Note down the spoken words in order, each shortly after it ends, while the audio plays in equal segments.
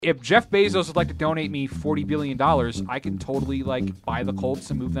If Jeff Bezos would like to donate me $40 billion, I can totally buy the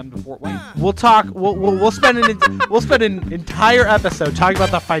Colts and move them to Fort Wayne. We'll talk. We'll spend an entire episode talking about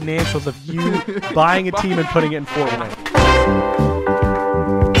the financials of you buying a team and putting it in Fort Wayne.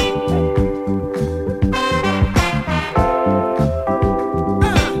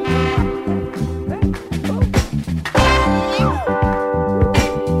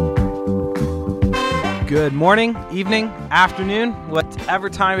 Good morning, evening, afternoon, whatever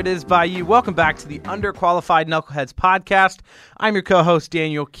time it is by you. Welcome back to the Underqualified Knuckleheads podcast. I'm your co-host,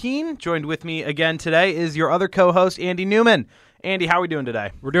 Daniel Keene. Joined with me again today is your other co-host, Andy Newman. Andy, how are we doing today?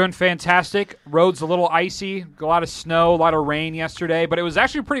 We're doing fantastic. Road's a little icy, a lot of snow, a lot of rain yesterday, but it was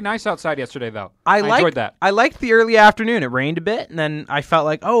actually pretty nice outside yesterday, though. I enjoyed that. I liked the early afternoon. It rained a bit, and then I felt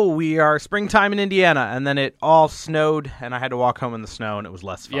like, we are springtime in Indiana, and then it all snowed, and I had to walk home in the snow, and it was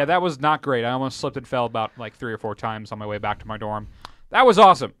less fun. Yeah, that was not great. I almost slipped and fell about 3 or 4 times on my way back to my dorm. That was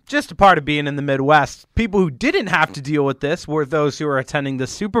awesome. Just a part of being in the Midwest. People who didn't have to deal with this were those who were attending the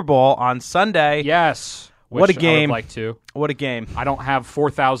Super Bowl on Sunday. Yes. What a game. I would like to. What a game. I don't have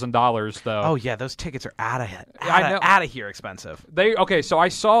 $4,000, though. Oh, yeah, those tickets are out of here expensive. So I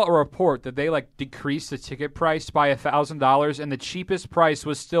saw a report that they decreased the ticket price by $1,000, and the cheapest price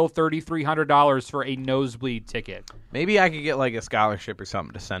was still $3,300 for a nosebleed ticket. Maybe I could get a scholarship or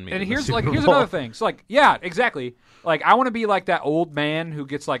something to send me. And to here's the Super Bowl. another thing. So yeah, exactly. I want to be like that old man who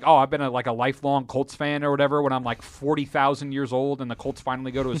gets I've been a lifelong Colts fan or whatever when I'm 40,000 years old and the Colts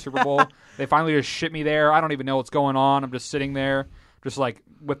finally go to a Super Bowl. They finally just ship me there. I don't even know what's going on. I'm just sitting there, just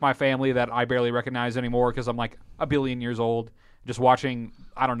with my family that I barely recognize anymore because I'm a billion years old, just watching,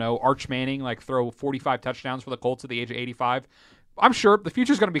 I don't know, Arch Manning throw 45 touchdowns for the Colts at the age of 85. I'm sure the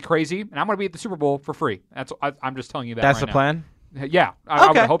future's going to be crazy, and I'm going to be at the Super Bowl for free. I'm just telling you that. That's right the plan? Yeah, I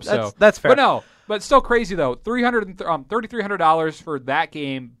would hope so. That's fair. But still crazy though. $3,300 for that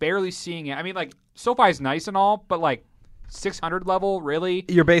game. Barely seeing it. I mean, SoFi's nice and all, but 600 level, really?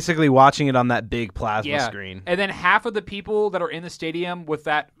 You're basically watching it on that big plasma screen. And then half of the people that are in the stadium with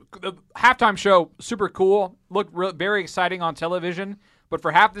the halftime show, super cool, looked very exciting on television. But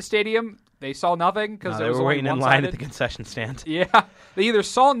for half the stadium, they saw nothing because they were waiting in line at the concession stand. Yeah, they either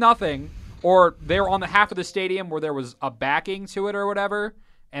saw nothing or they were on the half of the stadium where there was a backing to it or whatever.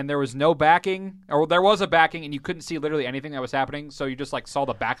 And there was no backing, or there was a backing, and you couldn't see literally anything that was happening, so you just saw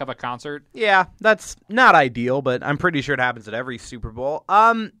the back of a concert. Yeah, that's not ideal, but I'm pretty sure it happens at every Super Bowl.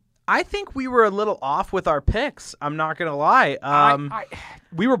 I think we were a little off with our picks. I'm not gonna lie.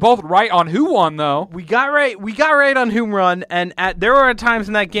 We were both right on who won, though. We got right on who won, and there were times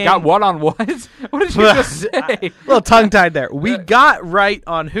in that game. Got what on what? What did you just say? A little tongue tied there. We got right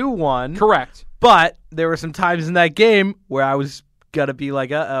on who won. Correct. But there were some times in that game where I was gotta be we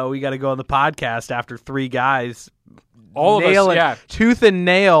gotta go on the podcast after 3 guys tooth and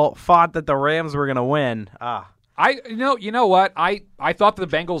nail fought that the Rams were gonna win. You know what? I thought the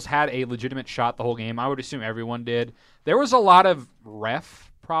Bengals had a legitimate shot the whole game. I would assume everyone did. There was a lot of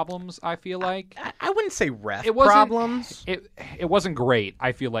ref problems, I feel like. I wouldn't say problems. It wasn't great,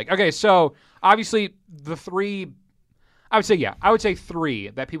 I feel like. Okay, so obviously the 3 I would say 3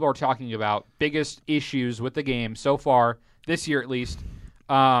 that people are talking about biggest issues with the game so far this year, at least.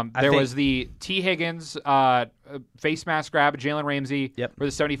 There was the T. Higgins face mask grab at Jalen Ramsey for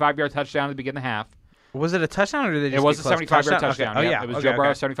the 75-yard touchdown at the beginning of the half. Was it a touchdown or did they just It was a 75-yard touchdown. Okay. It was Joe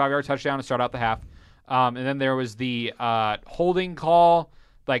Burrow's 75-yard touchdown to start out the half. And then there was the holding call,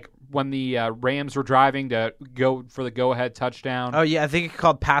 when the Rams were driving to go for the go-ahead touchdown. Oh, yeah. I think it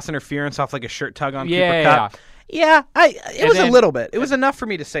called pass interference off a shirt tug on Cooper Kupp. Yeah. Yeah, it was a little bit. It was enough for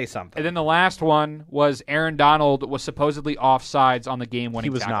me to say something. And then the last one was Aaron Donald was supposedly offsides on the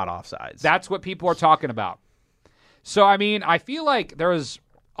game-winning tackle. He was not offsides. That's what people are talking about. So, I mean, I feel like there was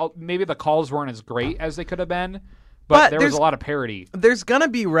maybe the calls weren't as great as they could have been, but there was a lot of parity. There's going to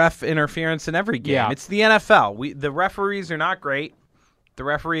be ref interference in every game. Yeah. It's the NFL. The referees are not great. The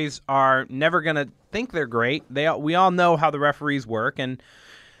referees are never going to think they're great. We all know how the referees work, and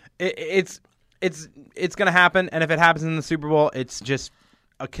it's going to happen, and if it happens in the Super Bowl, it's just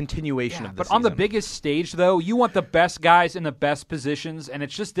a continuation of the season. But on the biggest stage, though, you want the best guys in the best positions, and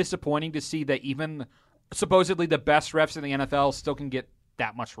it's just disappointing to see that even supposedly the best refs in the NFL still can get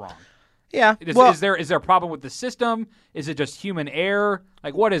that much wrong. Yeah. Is there a problem with the system? Is it just human error?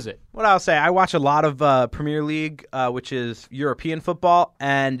 What is it? What I'll say, I watch a lot of Premier League, which is European football,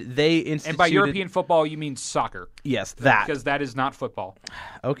 and they instituted... And by European football, you mean soccer. Yes, that. Because that is not football.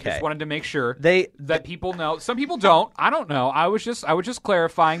 Okay. Just wanted to make sure that people know. Some people don't. I don't know. I was just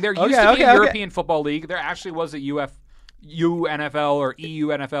clarifying. There used to be a European Football League. There actually was a UNFL or EU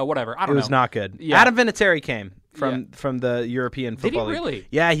NFL, whatever. I don't know. It was not good. Yeah. Adam Vinatieri came from the European Football League. League. Really?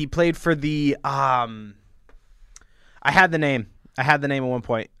 Yeah, he played for the I had the name at one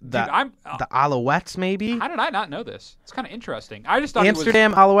point. The Alouettes, maybe? How did I not know this? It's kind of interesting. I just thought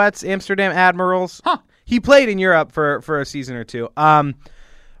Amsterdam Alouettes, Amsterdam Admirals. Huh. He played in Europe for a season or two.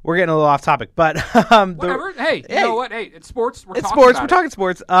 We're getting a little off topic, but whatever. Hey, you know what? Hey, it's sports. We're talking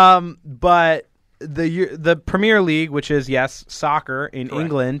sports. But the Premier League, which is soccer in Correct.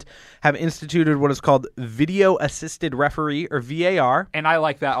 England, have instituted what is called video assisted referee or VAR, and I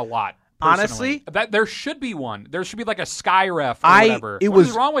like that a lot. Honestly, that there should be one. There should be like a Sky Ref or whatever. What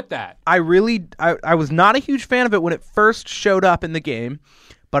is wrong with that? I was not a huge fan of it when it first showed up in the game,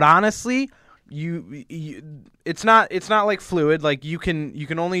 but honestly, it's not like fluid. Like you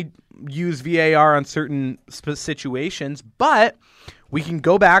can only use VAR on certain situations, but we can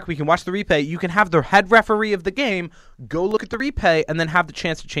go back, we can watch the replay. You can have the head referee of the game go look at the replay and then have the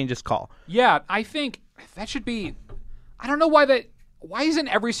chance to change his call. Yeah, I think that should be. I don't know why isn't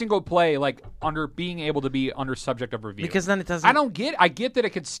every single play like being able to be under subject of review? Because then it doesn't. I get that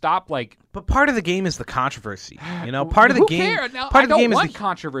it could stop like. But part of the game is the controversy. You know, part of the game. Now, part I of the don't game want is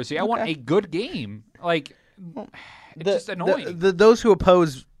controversy. I want a good game. Like, it's just annoying. Those who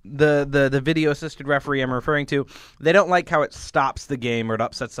oppose the video assisted referee I'm referring to, they don't like how it stops the game or it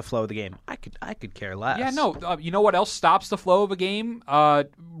upsets the flow of the game. I could care less. Yeah, no. You know what else stops the flow of a game?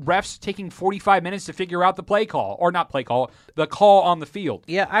 Refs taking 45 minutes to figure out the play call, or not play call, the call on the field.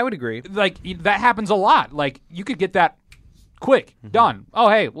 Yeah, I would agree. Like that happens a lot. Like you could get that quick done. Oh,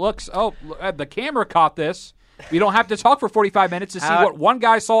 hey, the camera caught this. We don't have to talk for 45 minutes to see what one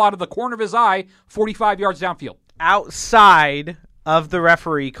guy saw out of the corner of his eye 45 yards downfield. Outside of the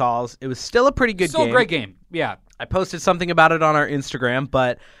referee calls, it was still a pretty good game. Still a great game, yeah. I posted something about it on our Instagram,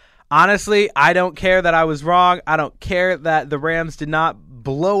 but honestly, I don't care that I was wrong. I don't care that the Rams did not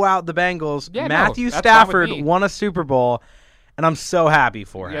blow out the Bengals. Yeah, Matthew that's fine with Stafford me. won a Super Bowl, and I'm so happy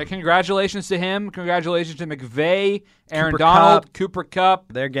for him. Yeah, congratulations to him. Congratulations to McVay, Aaron Cooper Donald, Kupp. Cooper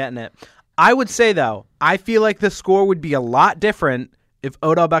Kupp. They're getting it. I would say, though, I feel like the score would be a lot different if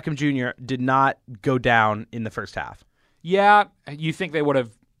Odell Beckham Jr. did not go down in the first half. Yeah, you think they would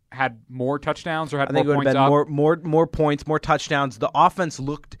have had more touchdowns or had I think more it would points have up? been more points, more touchdowns. The offense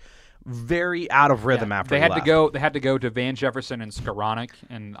looked very out of rhythm after they he had left. to go. They had to go to Van Jefferson and Skoranek,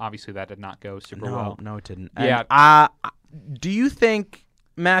 and obviously that did not go super well. No, it didn't. Yeah. And, do you think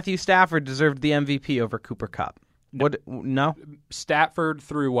Matthew Stafford deserved the MVP over Cooper Kupp? No. Stafford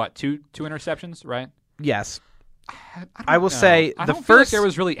threw what two interceptions, right? Yes. I will say I the don't feel like first. there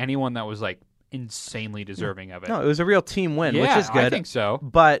was really anyone that was like insanely deserving of it. No, it was a real team win, yeah, which is good. I think so.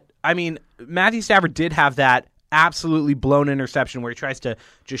 But I mean, Matthew Stafford did have that absolutely blown interception where he tries to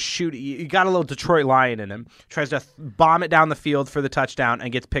just shoot. He got a little Detroit Lion in him. Tries to bomb it down the field for the touchdown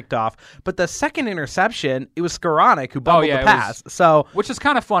and gets picked off. But the second interception, it was Skoranek who bumbled the pass. Which is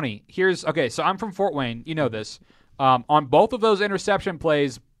kind of funny. So I'm from Fort Wayne. You know this. On both of those interception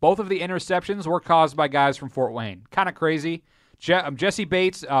plays, both of the interceptions were caused by guys from Fort Wayne. Kind of crazy. Jesse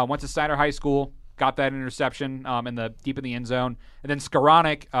Bates went to Snyder High School, got that interception deep in the end zone, and then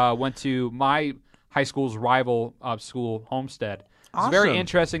Skoranek went to my high school's rival school, Homestead. Awesome. It's very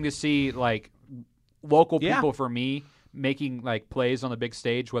interesting to see like local people for me making like plays on the big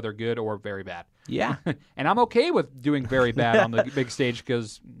stage, whether good or very bad. Yeah. And I'm okay with doing very bad on the big stage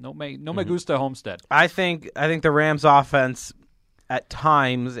because no me gusta Homestead. I think the Rams offense at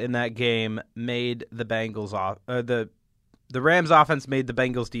times in that game made the Bengals the Rams offense made the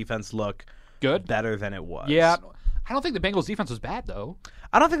Bengals defense look good, better than it was. Yeah. I don't think the Bengals defense was bad though.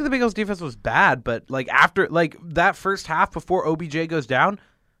 I don't think the Bengals defense was bad, but like after like that first half before OBJ goes down,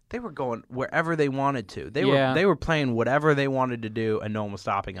 they were going wherever they wanted to. They were playing whatever they wanted to do, and no one was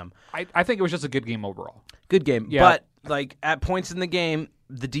stopping them. I think it was just a good game overall. Good game, but like at points in the game,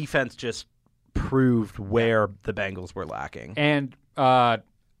 the defense just proved where the Bengals were lacking. And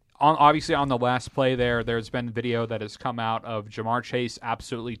obviously on the last play there's been video that has come out of Jamar Chase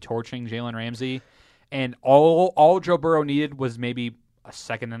absolutely torching Jalen Ramsey, and all Joe Burrow needed was maybe a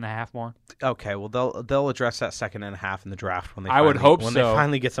second and a half more. Okay, well they'll address that second and a half in the draft when they. I would hope when so. They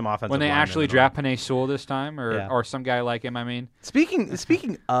finally get some offensive. When they linemen actually involved. draft Penei Sewell this time, or some guy like him. I mean, speaking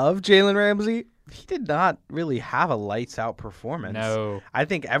of Jalen Ramsey, he did not really have a lights out performance. No, I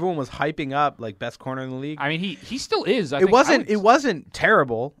think everyone was hyping up like best corner in the league. I mean, he still is. It wasn't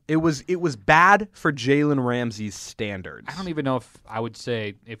terrible. It was bad for Jalen Ramsey's standards. I don't even know if I would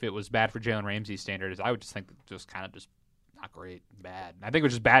say if it was bad for Jalen Ramsey's standards. I would just think just kind of just not great, bad. I think it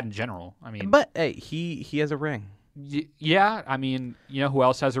was just bad in general. I mean, but hey, he has a ring. Yeah, I mean, you know who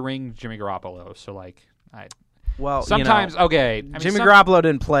else has a ring? Jimmy Garoppolo. So like, Well, sometimes okay. I mean, Jimmy Garoppolo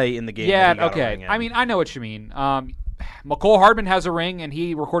didn't play in the game. Yeah, that he got a okay. ring in. I mean, I know what you mean. McCole Hardman has a ring, and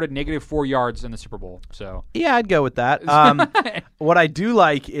he recorded -4 yards in the Super Bowl. So yeah, I'd go with that. What I do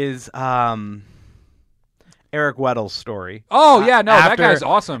like is Eric Weddle's story. Oh yeah, no, that guy's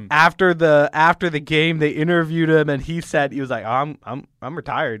awesome. After the game, they interviewed him, and he said he was like, "Oh, I'm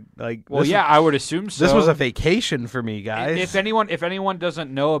retired." Like, well, yeah, I would assume so. This was a vacation for me, guys. If anyone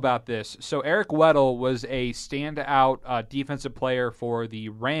doesn't know about this, so Eric Weddle was a standout defensive player for the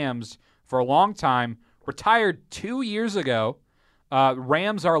Rams for a long time. Retired 2 years ago.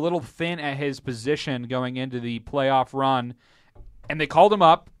 Rams are a little thin at his position going into the playoff run, and they called him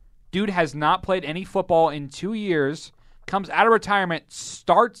up. Dude has not played any football in 2 years, comes out of retirement,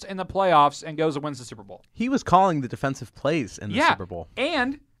 starts in the playoffs, and goes and wins the Super Bowl. He was calling the defensive plays in the Super Bowl.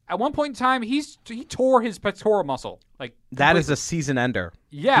 And at one point in time, he tore his pectoral muscle. Like that is a season ender.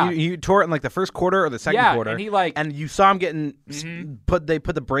 Yeah. He tore it in like the first quarter or the second quarter. And you saw him getting they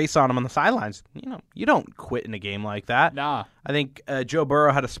put the brace on him on the sidelines. You don't quit in a game like that. Nah. I think Joe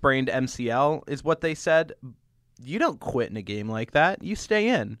Burrow had a sprained MCL is what they said. You don't quit in a game like that. You stay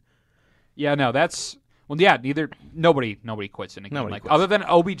in. Yeah, no, nobody quits in a game like that. Other than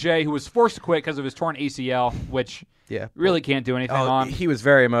OBJ, who was forced to quit because of his torn ACL, which really can't do anything on. He was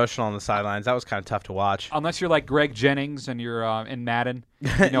very emotional on the sidelines. That was kind of tough to watch. Unless you're like Greg Jennings and you're in Madden.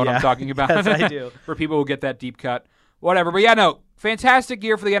 You know what I'm talking about? Yes, I do. For people who get that deep cut. Whatever. But yeah, no, fantastic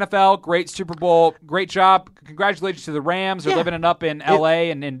year for the NFL. Great Super Bowl. Great job. Congratulations to the Rams. They're living it up in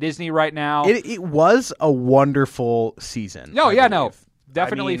L.A. and in Disney right now. It was a wonderful season.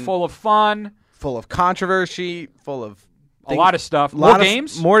 Definitely full of fun. Full of controversy. Full of a lot of stuff. More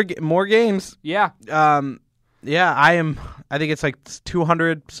games. More games. Yeah. I think it's like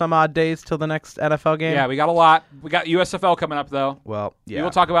 200 some odd days till the next NFL game. Yeah, we got a lot. We got USFL coming up though. Well, yeah. We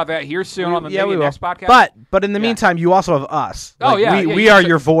will talk about that here soon on the next podcast. But in the meantime, you also have us. We are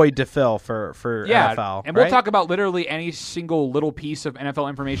your void to fill for NFL. And we'll talk about literally any single little piece of NFL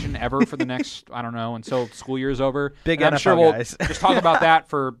information ever for the next until school year is over. Big and NFL I'm sure we'll guys. just talk about that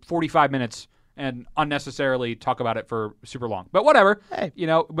for 45 minutes and unnecessarily talk about it for super long. But whatever. Hey.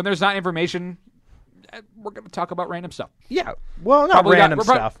 When there's not information, we're going to talk about random stuff. Yeah. Well, not random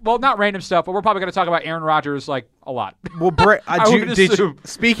stuff. Well, not random stuff, but we're probably going to talk about Aaron Rodgers a lot. Well,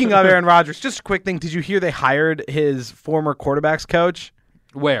 speaking of Aaron Rodgers, just a quick thing. Did you hear they hired his former quarterbacks coach?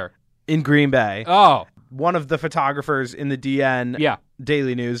 Where? In Green Bay. Oh. One of the photographers in the DN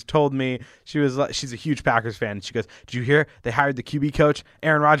Daily News told me she's a huge Packers fan. She goes, "Did you hear they hired the QB coach?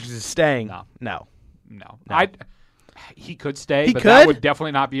 Aaron Rodgers is staying." No. He could stay, but could? That would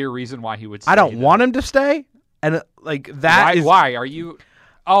definitely not be a reason why he would stay. I don't want him to stay. And that why are you?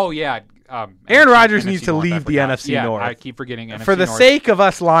 Oh yeah. Aaron Rodgers needs to leave the NFC North. I keep forgetting NFC For the North. sake of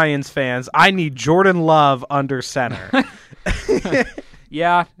us Lions fans, I need Jordan Love under center.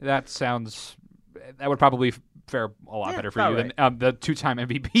 Yeah, that would probably fare a lot better for you than the two-time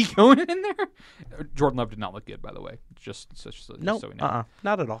MVP going in there. Jordan Love did not look good, by the way. So we know.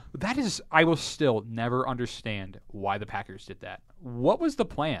 Not at all. That is, I will still never understand why the Packers did that. What was the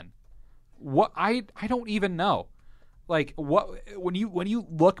plan? What I don't even know. Like when you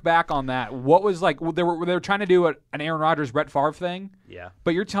look back on that, what was they were trying to do an Aaron Rodgers, Brett Favre thing. Yeah.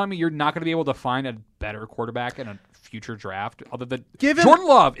 But you're telling me you're not going to be able to find a better quarterback in a future draft other than Jordan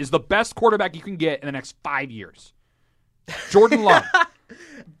Love is the best quarterback you can get in the next 5 years. Jordan Love.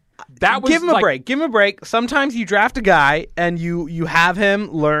 Give him a break. Give him a break. Sometimes you draft a guy and you have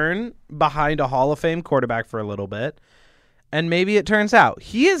him learn behind a Hall of Fame quarterback for a little bit, and maybe it turns out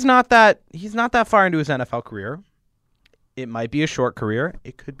he's not that far into his NFL career. It might be a short career.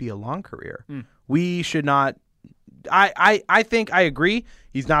 It could be a long career. We should not. I think I agree.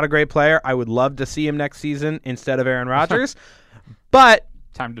 He's not a great player. I would love to see him next season instead of Aaron Rodgers. But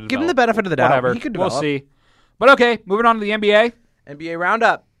time to give him the benefit of the doubt. Whatever. He could develop. We'll see. But okay, moving on to the NBA. NBA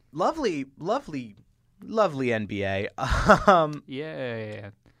roundup. Lovely NBA. Yeah.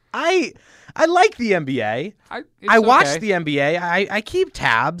 I like the NBA. I watch the NBA. I keep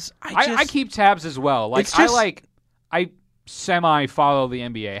tabs. I keep tabs as well. I semi follow the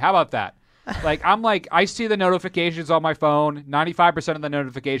NBA. How about that? I see the notifications on my phone. 95% of the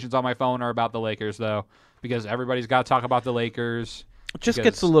notifications on my phone are about the Lakers, though, because everybody's got to talk about the Lakers. It just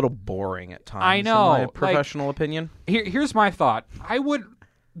gets a little boring at times. I know. In my professional opinion. Here's my thought.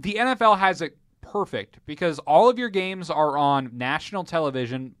 The NFL has it perfect because all of your games are on national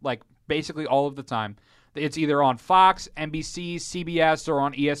television, basically all of the time. It's either on Fox, NBC, CBS, or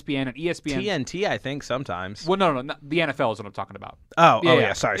on ESPN. And ESPN TNT, I think, sometimes. Well, no. The NFL is what I'm talking about. Oh,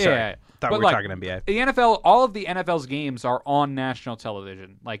 yeah. Sorry. thought we were talking NBA. The NFL, all of the NFL's games are on national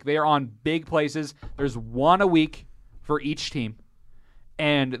television. Like, they are on big places. There's one a week for each team,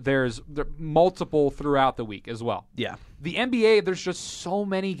 and there's multiple throughout the week as well. Yeah. The NBA, there's just so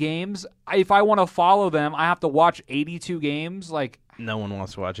many games. If I want to follow them, I have to watch 82 games. Like, no one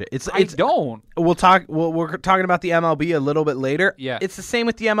wants to watch it. I don't. We're talking about the MLB a little bit later. Yeah. It's the same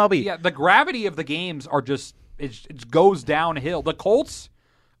with the MLB. Yeah, the gravity of the games are just it goes downhill. The Colts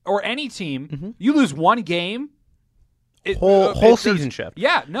or any team, you lose one game, whole season shift.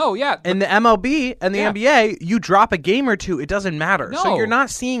 Yeah, no, yeah. And the MLB and the NBA, you drop a game or two, it doesn't matter. No. So you're not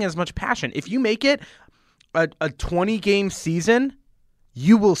seeing as much passion. If you make it a 20-game season,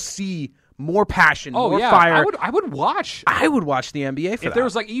 you will see more passion, more fire. I would watch. I would watch the NBA for that. If there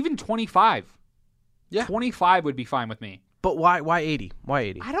was like even 25. Yeah. 25 would be fine with me. But why 80? Why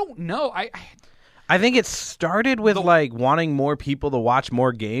 80? I don't know. I think it started with like wanting more people to watch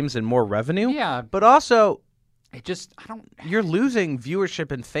more games and more revenue. Yeah. But also, you're losing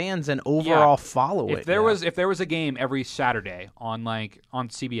viewership and fans and overall following. If there was a game every Saturday on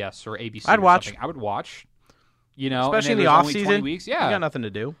CBS or ABC, I'd watch. I would watch. You know, especially in the off season. Weeks. Yeah, you got nothing to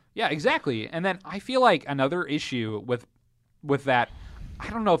do. Yeah, exactly. And then I feel like another issue with that, I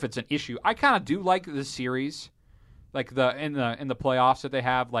don't know if it's an issue. I kind of do like the series, like in the playoffs that they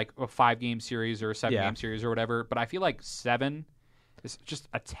have, like a 5-game series or a 7-game series or whatever. But I feel like 7 is just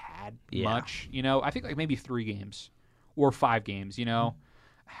a tad much. You know, I think like maybe 3 games or 5 games. You know,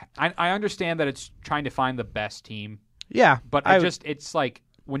 I understand that it's trying to find the best team. Yeah, but it's like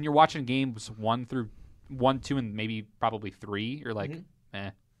when you're watching games 1, 2, and maybe probably 3, you're like,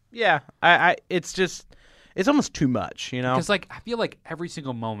 Yeah, it's almost too much, you know? Because I feel like every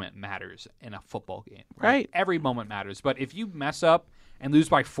single moment matters in a football game. Right. Every moment matters. But if you mess up and lose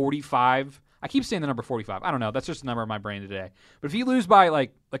by 45, I keep saying the number 45. I don't know. That's just the number in my brain today. But if you lose by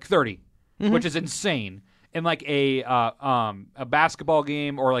like 30, which is insane, in like a basketball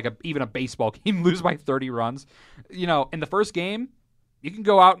game or like even a baseball game, lose by 30 runs, you know, in the first game, you can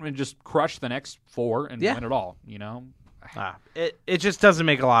go out and just crush the next 4 and win it all, you know? It just doesn't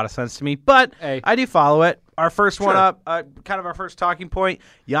make a lot of sense to me, but I do follow it. Our first one up, kind of our first talking point,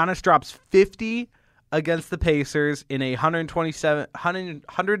 Giannis drops 50 against the Pacers in a 128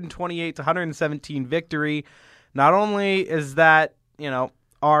 to 117 victory. Not only is that, you know,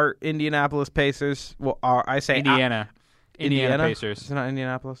 our Indianapolis Pacers, Indiana Pacers. It's not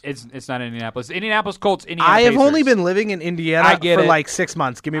Indianapolis? It's not Indianapolis. Indianapolis Colts, Indiana Pacers. I have Pacers. only been living in Indiana for like 6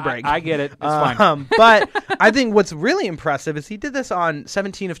 months. Give me a break. I get it. It's fine. But I think what's really impressive is he did this on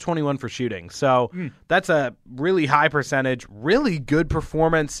 17 of 21 for shooting. So that's a really high percentage, really good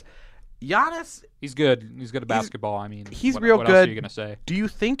performance. Giannis. He's good. He's good at basketball. He's what real good. good. What else are you going to say? Do you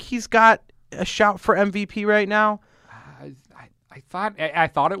think he's got a shout for MVP right now? I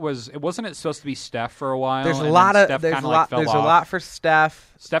thought it wasn't it supposed to be Steph for a while. There's a lot for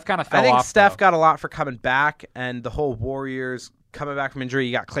Steph. Steph kind of fell off. I think Steph though. got a lot for coming back, and the whole Warriors coming back from injury.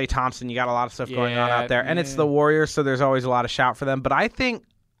 You got Klay Thompson. You got a lot of stuff going on out there, and it's the Warriors, so there's always a lot of shout for them. But I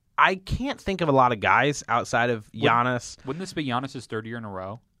can't think of a lot of guys outside of Giannis. Wouldn't this be Giannis's 3rd year in a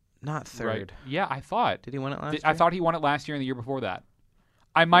row? Not 3rd. Right. Yeah, I thought. Did he win it last year? I thought he won it last year and the year before that.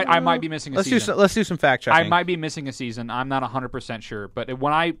 I might be missing a season. Let's do some fact checking. I might be missing a season. I'm not 100% sure, but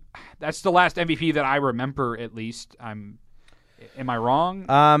that's the last MVP that I remember. At least am I wrong?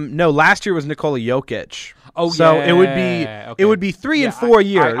 No, last year was Nikola Jokic. Oh, so yeah. it would be 3 and 4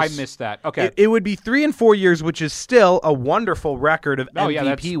 years. I missed that. Okay, it would be 3 and 4 years, which is still a wonderful record of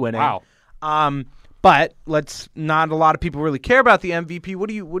MVP winning. Wow. But not a lot of people really care about the MVP. What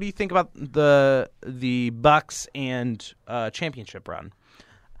do you think about the Bucks and championship run?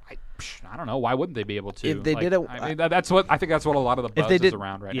 I don't know. Why wouldn't they be able to? If they did it, I think that's what a lot of the buzz is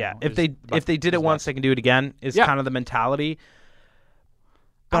around right now. Yeah, if they did it once, they can do it again. Is kind of the mentality.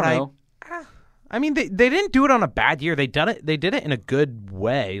 But I don't know. I mean, they didn't do it on a bad year. They did it in a good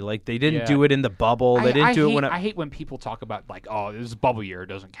way. Like they didn't do it in the bubble. They didn't do it when I hate when people talk about like, oh, this is a bubble year, it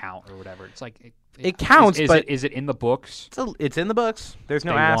doesn't count or whatever. It's like it counts, but is it in the books? It's in the books. There's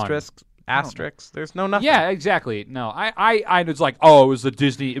no asterisks. There's no nothing. Yeah, exactly. No, I was like, oh, it was the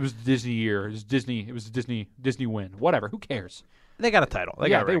Disney year. It was Disney win. Whatever. Who cares? They got a title.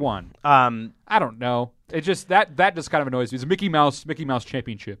 They won. I don't know. It just that just kind of annoys me. It's a Mickey Mouse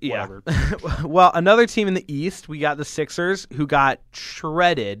championship. Yeah. Whatever. Well, another team in the East, we got the Sixers, who got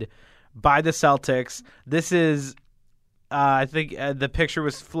shredded by the Celtics. This is, I think the picture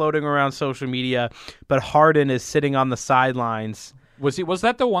was floating around social media, but Harden is sitting on the sidelines. Was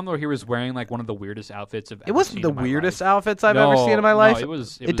that the one where he was wearing like one of the weirdest outfits I've ever seen? It wasn't the weirdest outfits I've ever seen in my life. It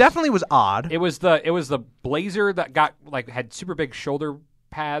was definitely was odd. It was the blazer that had super big shoulder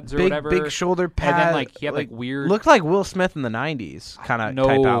pads or whatever. Big shoulder pads. And then like he had like weird. Looked like Will Smith in the 90s kind of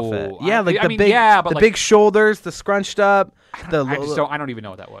type outfit. Yeah, like the big shoulders, the scrunched up. I don't even know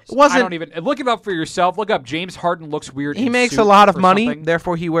what that was. I don't even look it up for yourself. Look up James Harden looks weird. He makes a lot of money,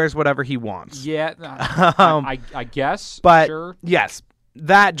 therefore he wears whatever he wants. Yeah, I guess. But sure. Yes,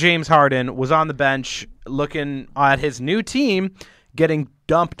 that James Harden was on the bench looking at his new team getting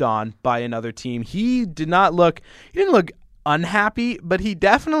dumped on by another team. He didn't look unhappy, but he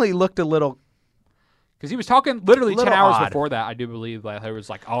definitely looked a little. Because he was talking literally 10 hours odd. before that, I do believe. Like, he was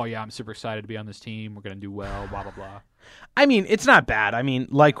like, oh, yeah, I'm super excited to be on this team. We're going to do well, blah, blah, blah. I mean, it's not bad. I mean,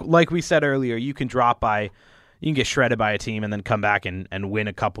 like we said earlier, you can get shredded by a team and then come back and win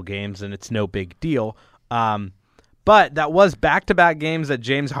a couple games, and it's no big deal. But that was back-to-back games that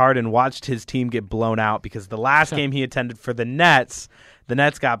James Harden watched his team get blown out because the last game he attended for the Nets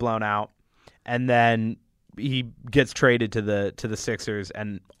got blown out, and then he gets traded to the Sixers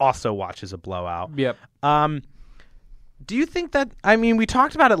and also watches a blowout. Yep. Do you think that? I mean, we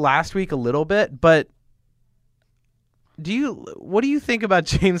talked about it last week a little bit, but what do you think about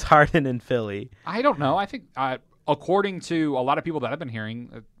James Harden in Philly? I don't know. I think according to a lot of people that I've been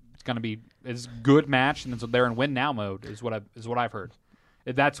hearing, it's going to be good match, and they're in win now mode. Is what I've heard.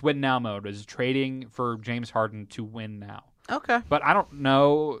 That's win now mode. Is trading for James Harden to win now. Okay, but I don't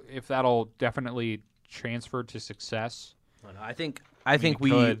know if that'll definitely transfer to success. I think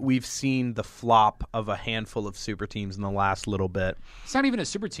we've seen the flop of a handful of super teams in the last little bit. It's not even a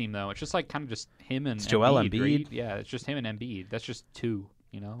super team though. It's just like kind of just him and Joel Embiid. Embiid. Right? Yeah, it's just him and Embiid. That's just two.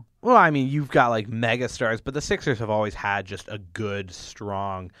 Well, I mean, you've got like mega stars, but the Sixers have always had just a good,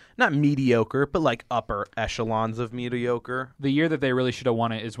 strong, not mediocre, but like upper echelons of mediocre. The year that they really should have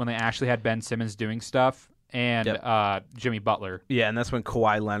won it is when they actually had Ben Simmons doing stuff and Jimmy Butler. Yeah, and that's when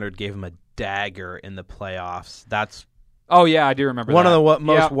Kawhi Leonard gave him a dagger in the playoffs. Oh, yeah, I do remember one that. of the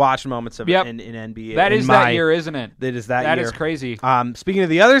most watched moments of in NBA. That is that year, isn't it? That is that year. That is crazy. Speaking of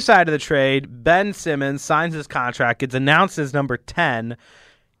the other side of the trade, Ben Simmons signs his contract, gets announced as number 10.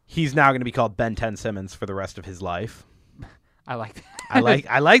 He's now going to be called Ben 10 Simmons for the rest of his life. I like that.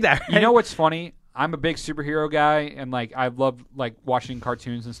 I like that. Right? You know what's funny? I'm a big superhero guy, and like I love like watching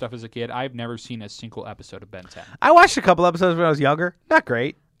cartoons and stuff as a kid. I've never seen a single episode of Ben 10. I watched a couple episodes when I was younger. Not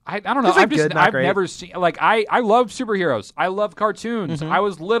great. I don't know. I've never seen I love superheroes. I love cartoons. Mm-hmm. I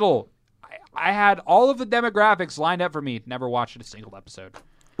was little. I had all of the demographics lined up for me. Never watched a single episode.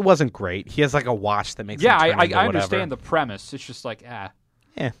 It wasn't great. He has like a watch that makes. Yeah, him turn into I understand the premise. It's just like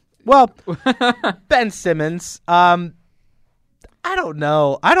Yeah. Well, Ben Simmons. I don't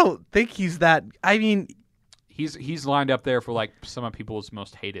know. I don't think he's that. I mean, he's lined up there for like some of people's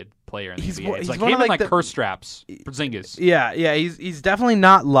most hated player in the NBA. It's he's like one him of, and like curse straps, Porzingis. Yeah. He's definitely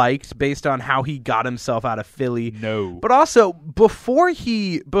not liked based on how he got himself out of Philly. No, but also before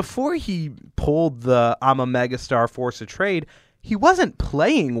he pulled the I'm a megastar force a trade. He wasn't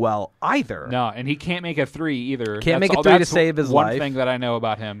playing well either. No, and he can't make a three either. Can't make a three to save his life. One thing that I know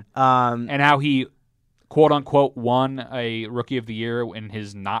about him. And how he, quote unquote, won a Rookie of the Year in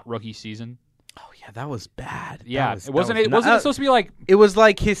his not rookie season. Oh yeah, that was bad. Yeah, it wasn't supposed to be like. It was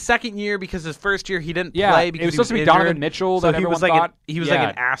like his second year because his first year he didn't play because it was supposed to be injured. Donovan Mitchell. So that he was like like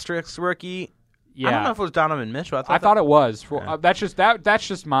an asterisk rookie. Yeah, I don't know if it was Donovan Mitchell. I thought it was. That's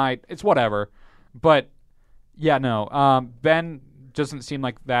just my. It's whatever, but yeah, no. Ben doesn't seem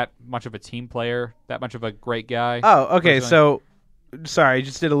like that much of a team player, that much of a great guy. Oh, okay. So, sorry,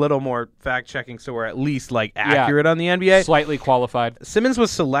 just did a little more fact checking, so we're at least like accurate on the NBA. Slightly qualified. Simmons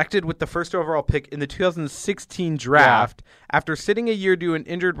was selected with the first overall pick in the 2016 draft. After sitting a year due to an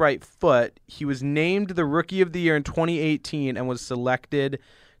injured right foot, he was named the Rookie of the Year in 2018 and was selected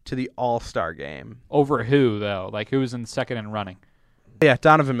to the All-Star game. Over who though? Like who was in second and running? Yeah,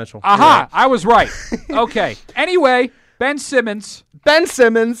 Donovan Mitchell. Aha! Right. I was right. Okay. Anyway. Ben Simmons.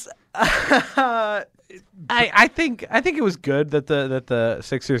 I think it was good that the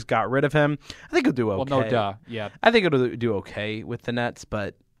Sixers got rid of him. I think he'll do okay. Well, no duh. Yeah. I think it'll do okay with the Nets,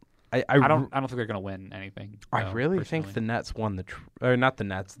 but I don't think they're going to win anything. I really think the Nets won or not the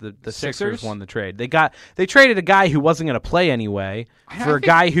Nets. The Sixers won the trade. They traded a guy who wasn't going to play anyway for a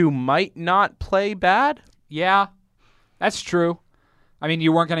guy who might not play bad. Yeah, that's true. I mean,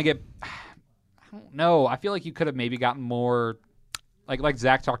 you weren't going to get. I don't know. I feel like you could have maybe gotten more, like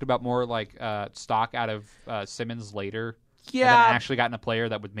Zach talked about, more like stock out of Simmons later. Yeah, and then actually gotten a player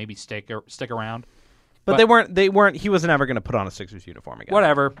that would maybe stick around. But they weren't. He wasn't ever going to put on a Sixers uniform again.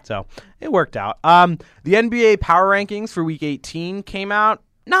 Whatever. So it worked out. The NBA power rankings for Week 18 came out.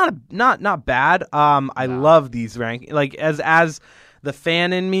 Not bad. I love these rankings. Like as the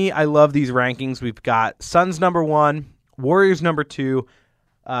fan in me, I love these rankings. We've got Suns number 1, Warriors number 2.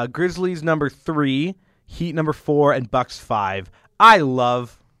 Grizzlies number 3, Heat number 4, and Bucks 5. I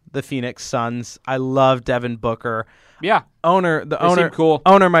love the Phoenix Suns. I love Devin Booker. Yeah. The owner cool.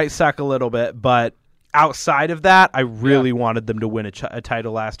 Owner might suck a little bit, but outside of that, I really wanted them to win a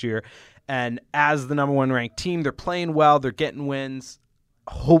title last year. And as the number 1 ranked team, they're playing well. They're getting wins.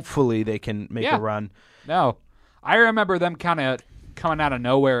 Hopefully, they can make a run. No, I remember them kind of coming out of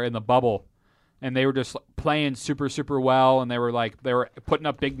nowhere in the bubble, and they were just playing super, super well, and they were putting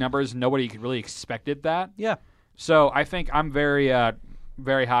up big numbers. And nobody really expected that. Yeah. So I think I'm very,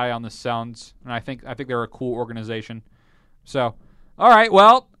 very high on the Suns, and I think they're a cool organization. So, all right,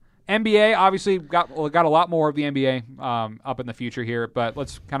 well, NBA obviously got a lot more of the NBA up in the future here, but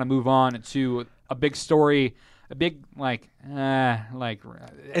let's kind of move on to a big story. A big I feel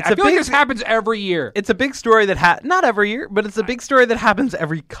like this happens every year. It's a big story that not every year, but it's a big story that happens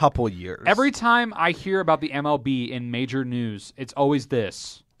every couple years. Every time I hear about the MLB in major news, it's always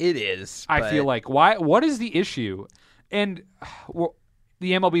this. It is. I feel like what is the issue? And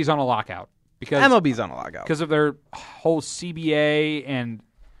the MLB's on a lockout because of their whole CBA and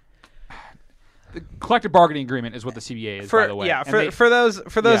the collective bargaining agreement is what the CBA is, by the way. Yeah, for those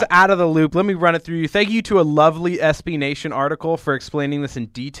out of the loop, let me run it through you. Thank you to a lovely SB Nation article for explaining this in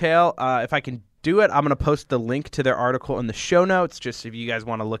detail. If I can do it, I'm going to post the link to their article in the show notes, just if you guys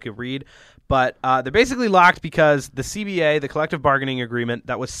want to look and read. But they're basically locked because the CBA, the collective bargaining agreement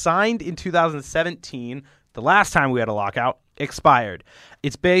that was signed in 2017, the last time we had a lockout, expired.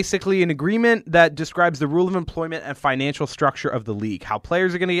 It's basically an agreement that describes the rule of employment and financial structure of the league, how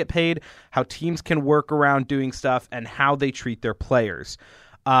players are going to get paid, how teams can work around doing stuff, and how they treat their players.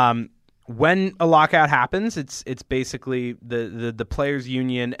 When a lockout happens, it's basically the players'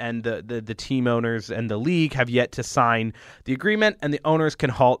 union and the team owners and the league have yet to sign the agreement, and the owners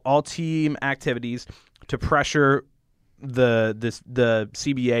can halt all team activities to pressure the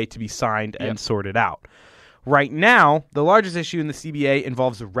CBA to be signed and sorted out. Right now, the largest issue in the CBA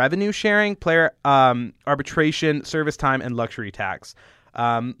involves revenue sharing, player arbitration, service time, and luxury tax.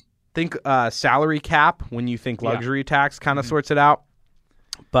 Think salary cap when you think luxury tax kind of sorts it out.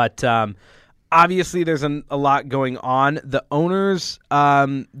 But obviously, there's a lot going on. The owners,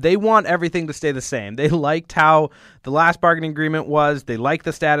 they want everything to stay the same. They liked how the last bargaining agreement was. They like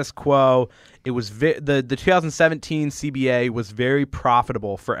the status quo. It was the 2017 CBA was very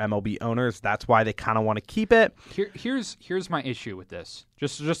profitable for MLB owners. That's why they kind of want to keep it. Here's my issue with this.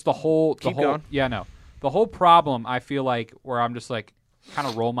 Just the whole going. Yeah, no. The whole problem, I feel like, where I'm just like kind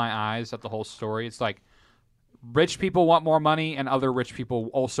of roll my eyes at the whole story. It's like rich people want more money and other rich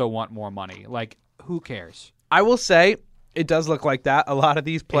people also want more money. Like, who cares? I will say it does look like that. A lot of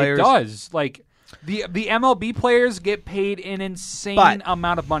these players. It does. Like, the MLB players get paid an insane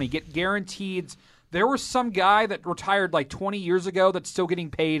amount of money, get guaranteed. There was some guy that retired like 20 years ago that's still getting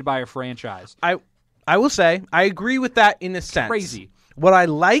paid by a franchise. I will say I agree with that in a sense. Crazy. What I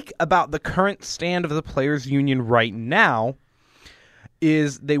like about the current stand of the players' union right now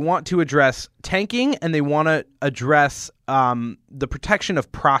is they want to address tanking and they want to address the protection of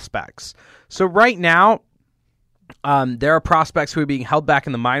prospects. So right now, there are prospects who are being held back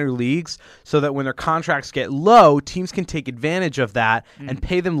in the minor leagues so that when their contracts get low, teams can take advantage of that and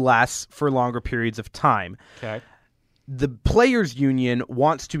pay them less for longer periods of time. Okay. The players' union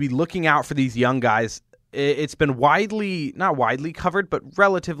wants to be looking out for these young guys. It's been not widely covered, but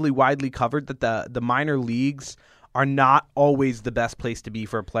relatively widely covered that the minor leagues are not always the best place to be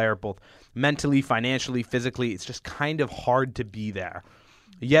for a player, both mentally, financially, physically. It's just kind of hard to be there.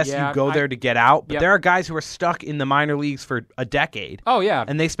 Yes, you go there to get out, but there are guys who are stuck in the minor leagues for a decade. Oh, yeah.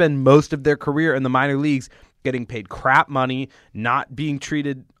 And they spend most of their career in the minor leagues getting paid crap money, not being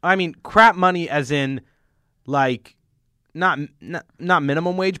treated... I mean, crap money as in, like, not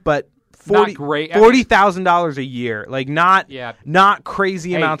minimum wage, but $40,000 a year. Like, not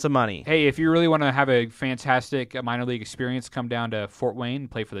crazy amounts of money. Hey, if you really want to have a fantastic minor league experience, come down to Fort Wayne,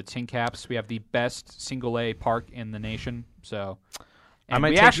 play for the Tin Caps. We have the best single-A park in the nation, so... And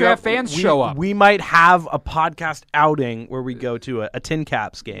we actually have fans show up. We might have a podcast outing where we go to a Tin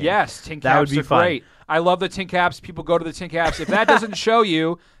Caps game. Yes, Tin Caps are great. I love the Tin Caps. People go to the Tin Caps. If that doesn't show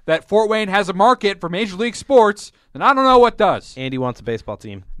you that Fort Wayne has a market for Major League sports, then I don't know what does. Andy wants a baseball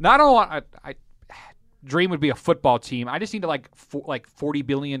team. No, I don't want. I dream would be a football team. I just need to like $40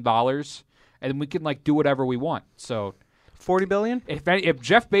 billion, and we can like do whatever we want. So. $40 billion? If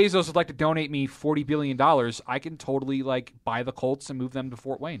Jeff Bezos would like to donate me $40 billion, I can totally like buy the Colts and move them to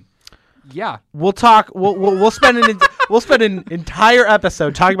Fort Wayne. Yeah, we'll talk. We'll spend We'll spend an entire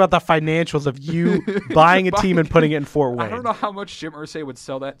episode talking about the financials of you buying a team and putting it in Fort Wayne. I don't know how much Jim Irsay would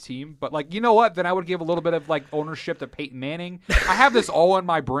sell that team, but like, you know what? Then I would give a little bit of like ownership to Peyton Manning. I have this all in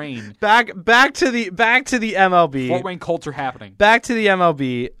my brain. Back to the MLB. Fort Wayne Colts are happening. Back to the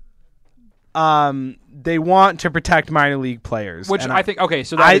MLB. They want to protect minor league players, which and I think. Okay,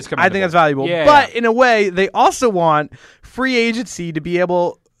 so that is commendable. I think that's valuable. Yeah, but in a way, they also want free agency to be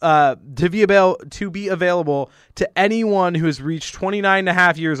able to be available to anyone who has reached 29 and a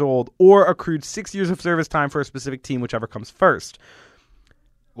half years old or accrued 6 years of service time for a specific team, whichever comes first.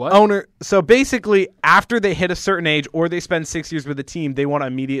 What? So basically, after they hit a certain age or they spend 6 years with the team, they want to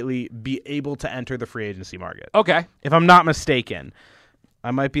immediately be able to enter the free agency market. Okay, if I'm not mistaken. I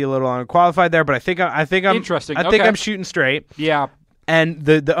might be a little unqualified there, but I think I'm interesting. I think I'm shooting straight. Yeah, and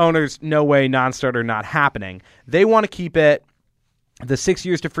the owners, no way, non-starter, not happening. They want to keep it the 6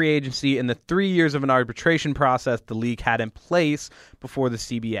 years to free agency and the 3 years of an arbitration process the league had in place before the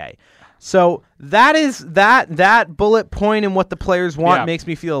CBA. So that is that bullet point and what the players want makes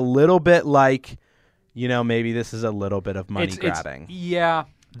me feel a little bit like, maybe this is a little bit of money grabbing. Yeah,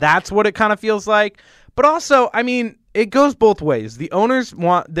 that's what it kind of feels like. But also, I mean, it goes both ways. The owners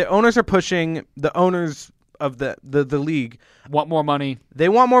are pushing, the owners of the league want more money. They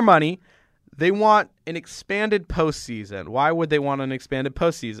want more money. They want an expanded postseason. Why would they want an expanded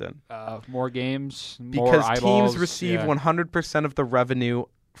postseason? More games, because more eyeballs. Teams receive 100% of the revenue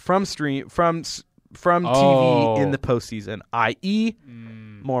from TV in the postseason, i.e.,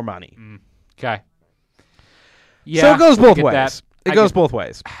 more money. Okay. Yeah, so it goes both ways. It goes both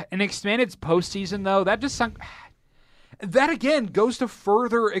ways. An expanded postseason, though, that again goes to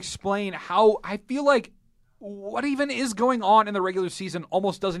further explain how I feel like what even is going on in the regular season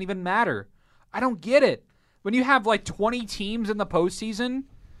almost doesn't even matter. I don't get it. When you have like 20 teams in the postseason,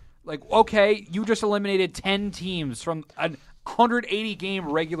 like, okay, you just eliminated 10 teams from a 180-game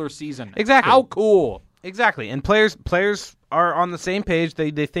regular season. Exactly. How cool. Exactly. And players are on the same page.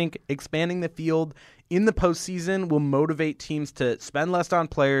 They think expanding the field in the postseason will motivate teams to spend less on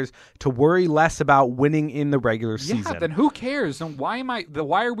players, to worry less about winning in the regular season. Yeah, then who cares? Then why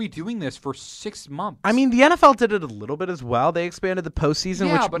are we doing this for 6 months? I mean, the NFL did it a little bit as well. They expanded the postseason,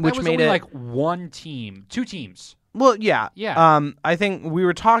 which was made only it like one team, 2 teams. Well, yeah. Yeah. I think we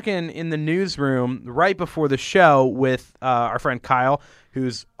were talking in the newsroom right before the show with our friend Kyle,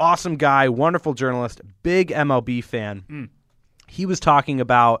 who's awesome guy, wonderful journalist, big MLB fan. He was talking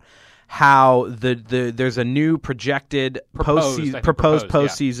about how there's a new projected proposed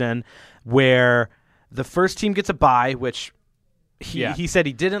postseason where the first team gets a bye, which he said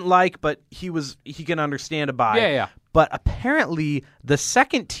he didn't like, but he can understand a bye. Yeah. But apparently the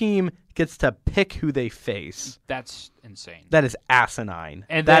second team gets to pick who they face. That's insane. That is asinine.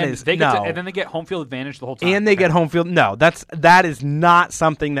 And then they get home field advantage the whole time. And they get home field. No, that is not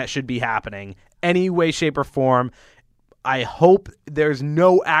something that should be happening any way, shape, or form. I hope there's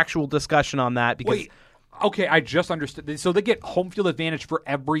no actual discussion on that. Because wait, okay, I just understood. So they get home field advantage for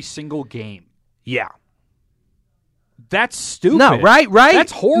every single game. Yeah. That's stupid. No, right?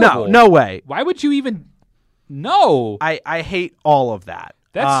 That's horrible. No way. Why would you even? No. I hate all of that.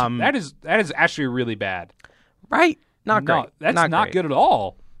 That is actually really bad. Right? Not great. No, that's not good at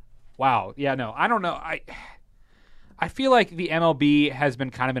all. Wow. Yeah, no. I don't know. I feel like the MLB has been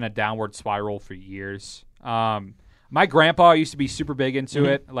kind of in a downward spiral for years. My grandpa used to be super big into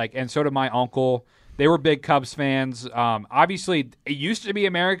it, and so did my uncle. They were big Cubs fans. Obviously, it used to be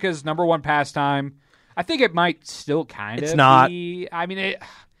America's number one pastime. I think it might still kind of. It's not. Be. I mean,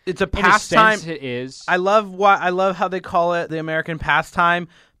 it's a pastime. It is. I love how they call it the American pastime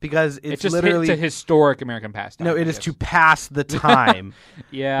because it's just literally a historic American pastime. No, it is to pass the time.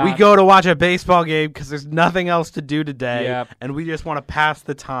 Yeah, we go to watch a baseball game because there's nothing else to do today, and we just want to pass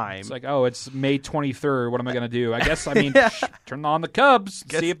the time. It's like, oh, it's May 23rd. What am I going to do? I guess turn on the Cubs,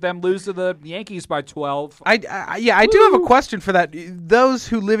 see if them lose to the Yankees by 12. I do have a question for that. Those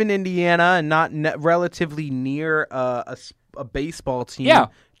who live in Indiana and not relatively near a baseball team,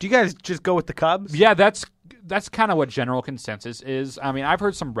 do you guys just go with the Cubs? Yeah, that's kind of what general consensus is. I mean, I've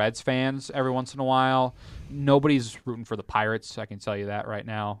heard some Reds fans every once in a while. Nobody's rooting for the Pirates, I can tell you that right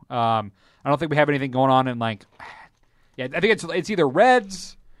now. I don't think we have anything going on in I think it's either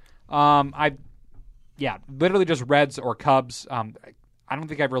Reds. Literally just Reds or Cubs. I don't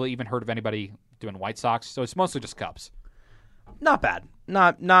think I've really even heard of anybody doing White Sox, so it's mostly just Cubs. Not bad.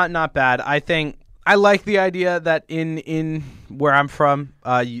 Not bad. I think I like the idea that in where I'm from,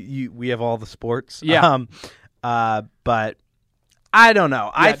 we have all the sports. Yeah. But I don't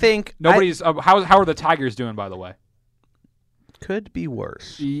know. I think nobody's. How are the Tigers doing, by the way? Could be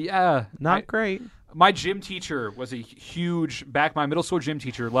worse. Yeah, not great. My gym teacher was a huge, my middle school gym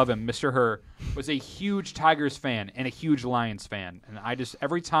teacher, love him, Mr. Herr, was a huge Tigers fan and a huge Lions fan. And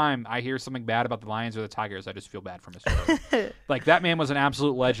every time I hear something bad about the Lions or the Tigers, I just feel bad for Mr. Herr. Like, that man was an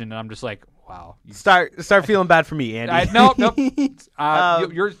absolute legend, and I'm just like, wow. Start feeling bad for me, Andy. Nope.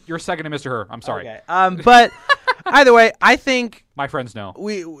 You're second to Mr. Herr. I'm sorry. Okay. But either way, I think my friends know.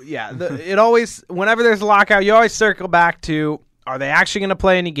 It always, whenever there's a lockout, you always circle back to, are they actually going to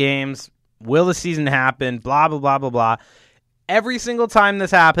play any games? Will the season happen? Blah, blah, blah, blah, blah. Every single time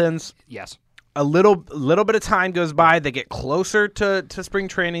this happens, yes, a little bit of time goes by. They get closer to spring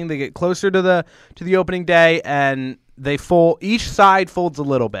training. They get closer to the opening day, and each side folds a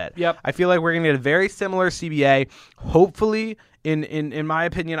little bit. Yep. I feel like we're going to get a very similar CBA. Hopefully, in my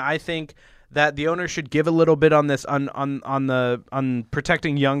opinion, I think that the owner should give a little bit on this on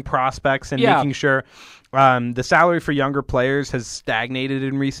protecting young prospects and making sure the salary for younger players has stagnated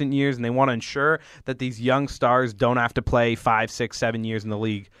in recent years, and they want to ensure that these young stars don't have to play 5, 6, 7 years in the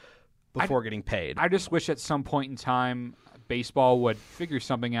league before getting paid. I just wish at some point in time baseball would figure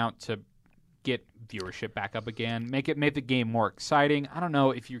something out to get viewership back up again, make the game more exciting. I don't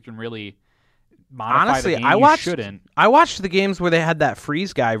know if you can really modify Honestly, the game. Shouldn't. I watched the games where they had that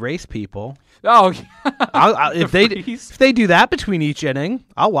freeze guy race people. Oh, if they do that between each inning,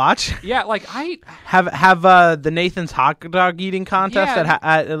 I'll watch. Yeah, like I have the Nathan's hot dog eating contest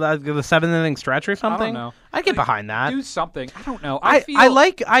at the 7th inning stretch or something. I don't know. I'd get behind that. Do something. I don't know.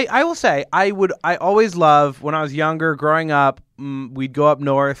 I will say I always love when I was younger growing up. We'd go up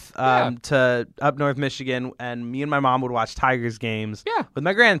north to up north Michigan, and me and my mom would watch Tigers games with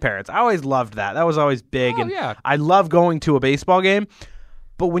my grandparents. I always loved that. That was always big, I love going to a baseball game.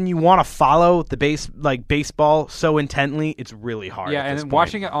 But when you want to follow the baseball so intently, it's really hard. Yeah, and then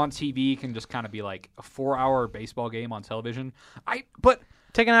watching it on TV can just kind of be like a 4-hour baseball game on television. But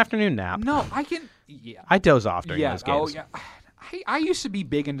take an afternoon nap. No, I can. Yeah, I doze off during those games. Oh yeah. I used to be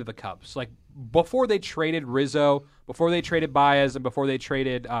big into the Cubs. Like before they traded Rizzo, before they traded Baez, and before they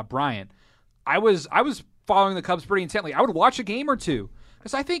traded Bryant, I was following the Cubs pretty intently. I would watch a game or two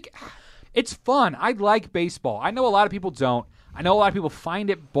because I think it's fun. I like baseball. I know a lot of people don't. I know a lot of people find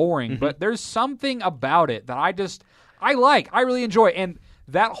it boring, but there's something about it that I like. I really enjoy. And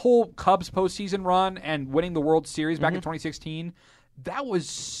that whole Cubs postseason run and winning the World Series back in 2016, that was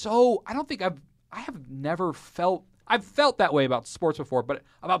so. I don't think I have never felt. I've felt that way about sports before, but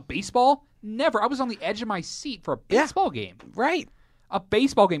about baseball, never. I was on the edge of my seat for a baseball game. Right. A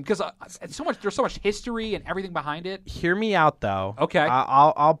baseball game because there's so much history and everything behind it. Hear me out, though. Okay.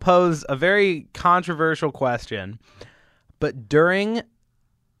 I'll pose a very controversial question. But during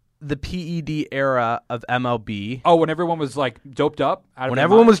the PED era of MLB... Oh, when everyone was, like, doped up? When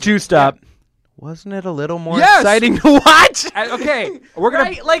everyone was juiced up, wasn't it a little more exciting to watch? Okay. We're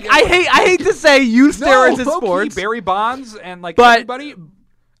going to... Like, I hate to say use steroids in sports. Barry Bonds and, like, everybody...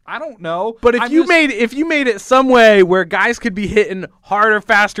 I don't know. But if you made it some way where guys could be hitting harder,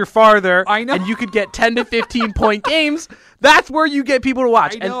 faster, farther, I know. and you could get 10 to 15 point games, that's where you get people to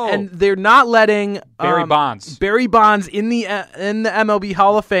watch. I know. And they're not letting Barry Bonds in the MLB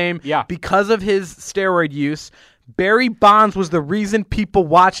Hall of Fame because of his steroid use. Barry Bonds was the reason people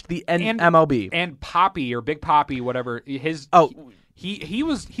watched the MLB. And Poppy or Big Poppy, whatever he's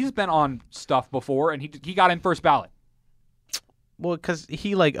been on stuff before, and he got in first ballot. Well, because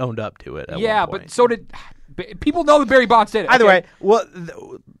he owned up to it. At one point. But so did people know that Barry Bonds did it. Either way,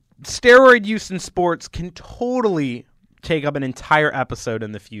 steroid use in sports can totally take up an entire episode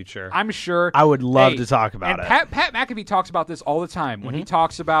in the future. I'm sure. I would love to talk about it. Pat McAfee talks about this all the time. When he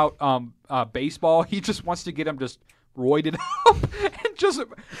talks about baseball, he just wants to get him just roided up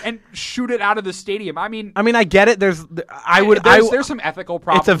and shoot it out of the stadium. I mean, I get it. There's some ethical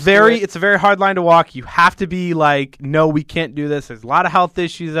problems. It's a very hard line to walk. You have to be like, no, we can't do this. There's a lot of health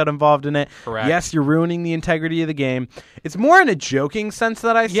issues that are involved in it. Correct. Yes, you're ruining the integrity of the game. It's more in a joking sense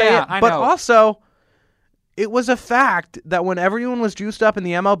that I say it, I but know. also it was a fact that when everyone was juiced up in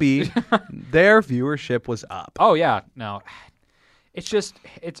the MLB, their viewership was up. Oh yeah, no. It's just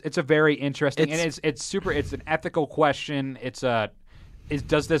it's a very interesting and it's an ethical question.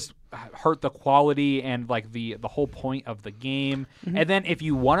 Does this hurt the quality and like the whole point of the game? And then if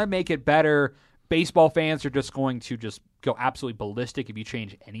you want to make it better, baseball fans are just going to just go absolutely ballistic if you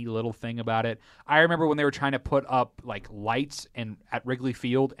change any little thing about it. I remember when they were trying to put up like lights at Wrigley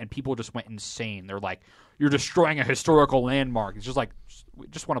Field and people just went insane. They're like, you're destroying a historical landmark. It's just like, we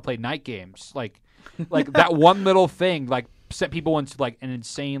just want to play night games. Like that one little thing like set people into like an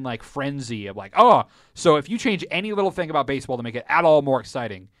insane like frenzy of like, oh, so if you change any little thing about baseball to make it at all more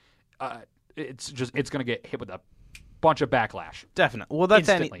exciting, it's going to get hit with a bunch of backlash. Definitely. Well, that's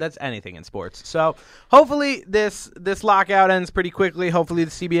Instantly. that's anything in sports. So hopefully this lockout ends pretty quickly. Hopefully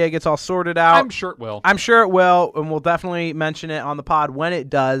the CBA gets all sorted out. I'm sure it will. I'm sure it will, and we'll definitely mention it on the pod when it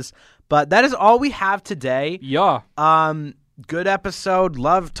does. But that is all we have today. Yeah. Good episode.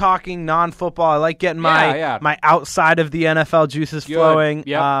 Love talking non-football. I like getting my outside of the NFL juices flowing.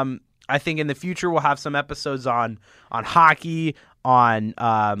 Yep. I think in the future we'll have some episodes on hockey, on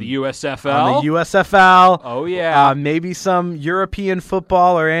the USFL. on the USFL. Oh, yeah. Maybe some European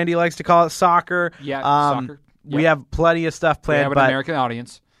football, or Andy likes to call it soccer. Yeah, soccer. Yep. We have plenty of stuff planned. We have an American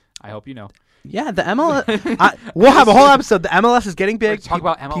audience. I hope you know. Yeah, the MLS. We'll have a whole episode. The MLS is getting big. Let's talk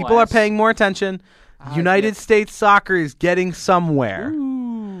about MLS. People are paying more attention. United States soccer is getting somewhere.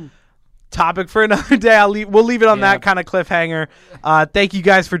 Ooh. Topic for another day. We'll leave it on that kind of cliffhanger. Thank you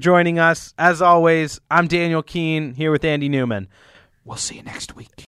guys for joining us. As always, I'm Daniel Keene here with Andy Newman. We'll see you next week.